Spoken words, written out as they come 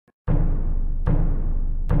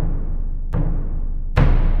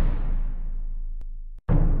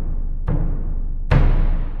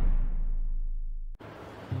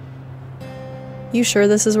You sure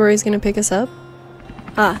this is where he's gonna pick us up?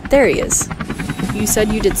 Ah, there he is. You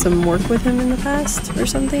said you did some work with him in the past, or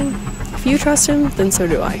something? If you trust him, then so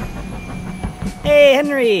do I. Hey,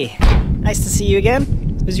 Henry! Nice to see you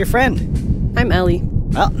again. Who's your friend? I'm Ellie.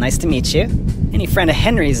 Well, nice to meet you. Any friend of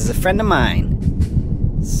Henry's is a friend of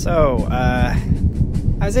mine. So, I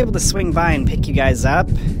was able to swing by and pick you guys up,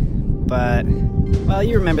 but, well,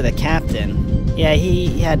 you remember the captain. Yeah,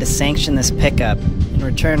 he had to sanction this pickup. In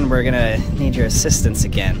return, we're gonna need your assistance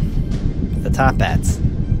again. With the Toppats.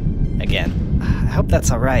 Again. I hope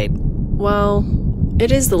that's alright. Well,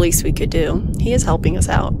 it is the least we could do. He is helping us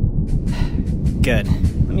out. Good.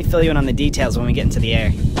 Let me fill you in on the details when we get into the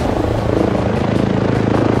air.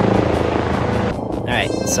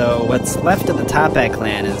 Alright, so what's left of the Toppat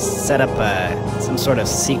Clan is set up some sort of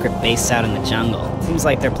secret base out in the jungle. Seems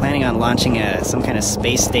like they're planning on launching some kind of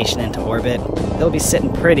space station into orbit. They'll be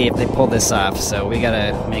sitting pretty if they pull this off, so we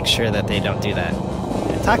gotta make sure that they don't do that.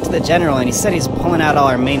 I talked to the general and he said he's pulling out all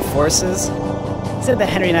our main forces. He said that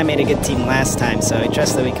Henry and I made a good team last time, so he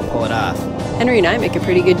trusts that we can pull it off. Henry and I make a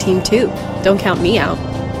pretty good team too. Don't count me out.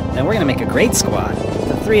 Then we're gonna make a great squad.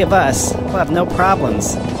 The three of us will have no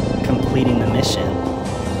problems completing the mission.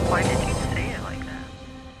 Why did you say it like that?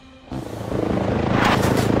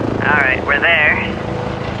 Alright, we're there.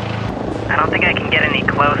 I don't think I can get any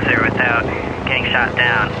closer without getting shot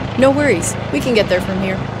down. No worries. We can get there from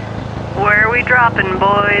here. Where are we dropping,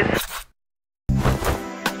 boys?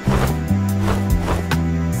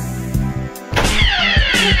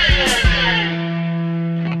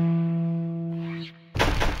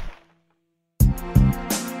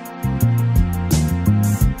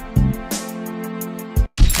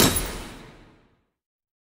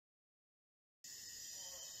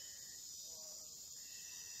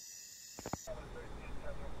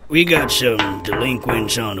 We got some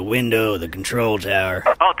delinquents on the window of the control tower.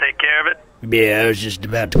 I'll take care of it. Yeah, I was just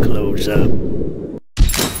about to close up.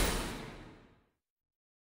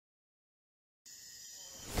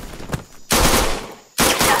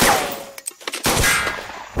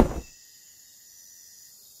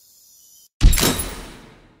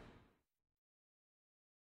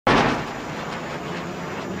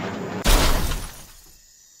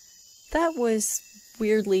 That was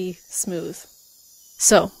weirdly smooth.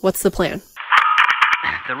 So, what's the plan?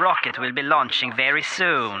 The rocket will be launching very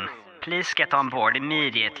soon. Please get on board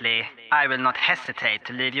immediately. I will not hesitate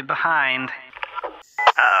to leave you behind.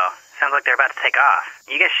 Uh-oh. Sounds like they're about to take off.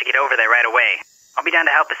 You guys should get over there right away. I'll be down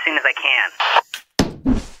to help as soon as I can.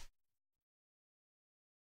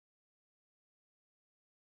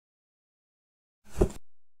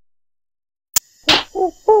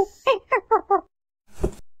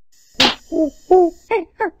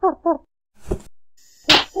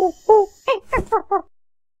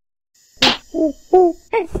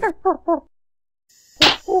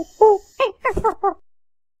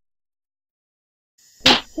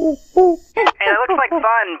 Hey, that looks like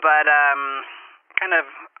fun, but, kind of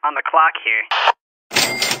on the clock here.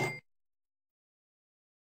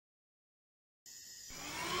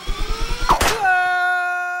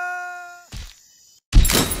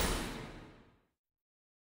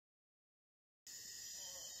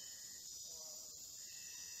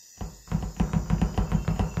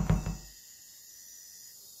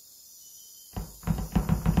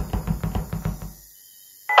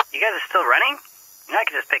 You guys are still running? I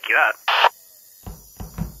can just pick you up.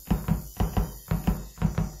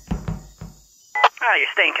 Oh, you're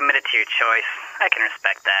staying committed to your choice. I can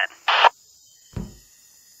respect that.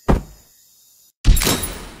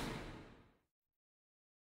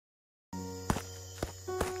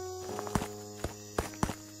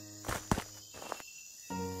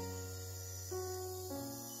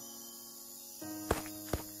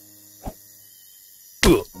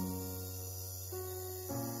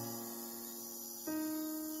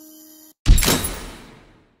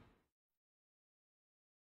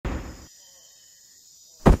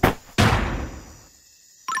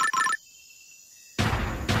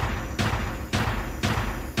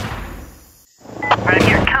 Right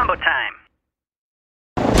here, combo time.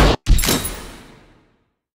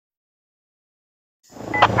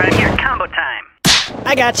 Right here, combo time.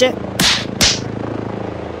 I gotcha.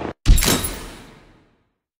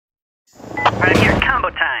 Right here, combo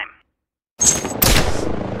time.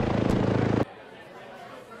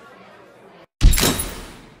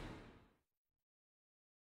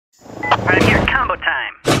 Right here, combo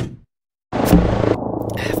time.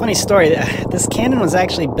 Funny story, this cannon was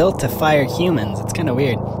actually built to fire humans. It's kind of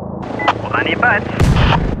weird. Hold on to your butts.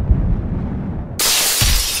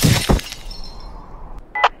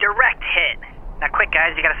 Direct hit. Now quick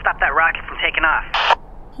guys, you gotta stop that rocket from taking off.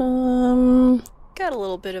 got a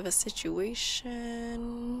little bit of a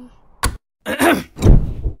situation.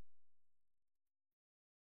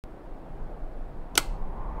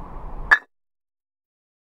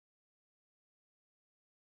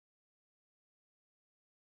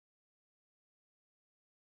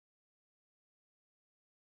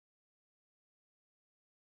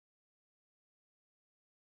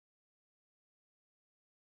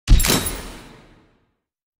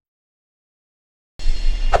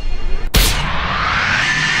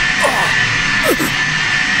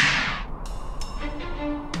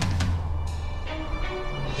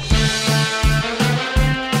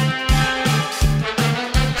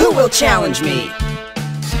 Who will challenge me?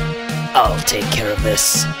 I'll take care of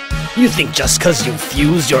this. You think just 'cause you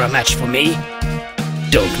fused you're a match for me?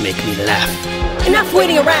 Don't make me laugh. Enough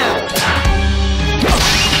waiting around!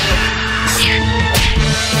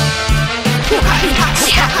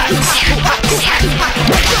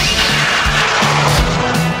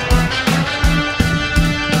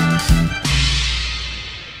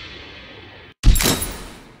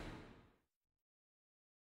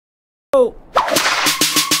 Oh.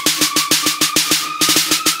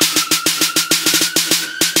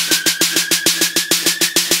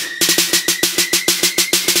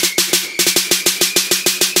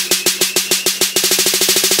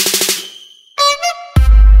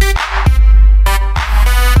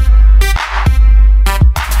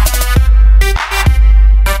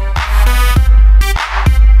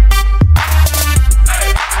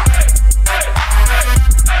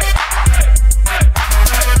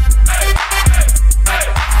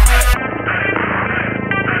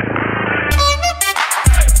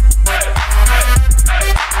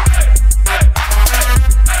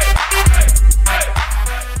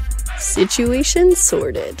 Situation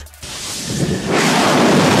sorted.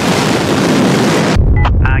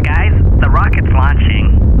 Guys, the rocket's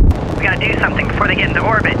launching. We gotta do something before they get into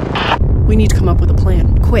orbit. We need to come up with a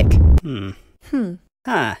plan, quick.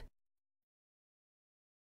 Huh.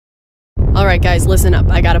 Alright guys, listen up,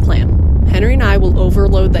 I got a plan. Henry and I will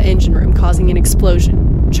overload the engine room, causing an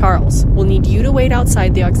explosion. Charles, we'll need you to wait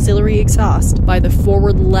outside the auxiliary exhaust by the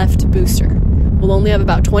forward left booster. We'll only have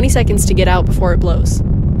about 20 seconds to get out before it blows.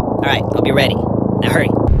 Alright, I'll be ready. Now hurry.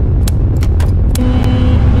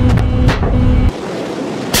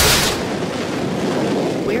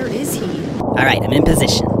 Where is he? Alright, I'm in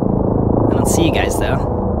position. I don't see you guys,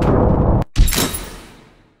 though.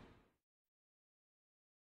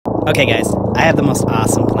 Okay, guys, I have the most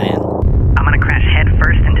awesome plan. I'm gonna crash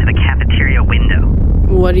headfirst into the cafeteria window.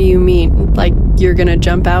 What do you mean? Like, you're gonna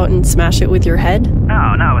jump out and smash it with your head?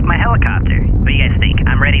 No, with my helicopter. What do you guys think?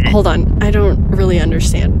 I'm ready to... Hold on, I don't really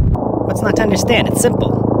understand. What's not to understand? It's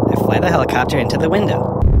simple. I fly the helicopter into the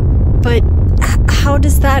window. But how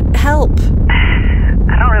does that help?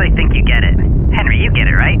 I don't really think you get it. Henry, you get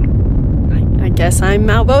it, right? I guess I'm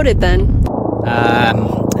outvoted then. I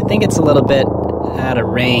think it's a little bit out of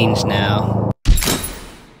range now.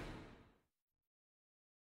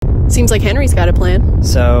 Seems like Henry's got a plan.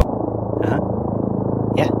 So...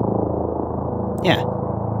 Yeah. Yeah.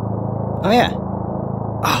 Oh, yeah.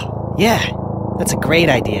 Oh, yeah. That's a great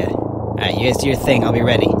idea. Alright, you guys do your thing. I'll be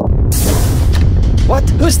ready. What?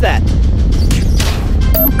 Who's that?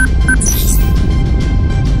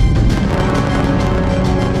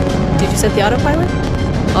 Did you set the autopilot?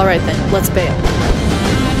 Alright then, let's bail.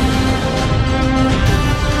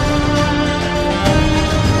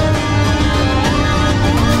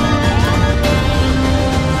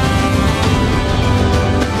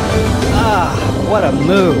 Ah, what a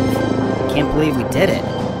move. Can't believe we did it.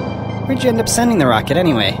 Where'd you end up sending the rocket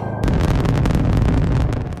anyway?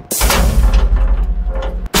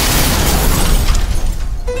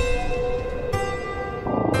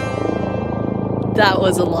 That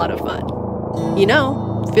was a lot of fun. You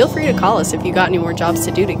know, feel free to call us if you got any more jobs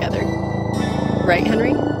to do together. Right,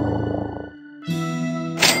 Henry?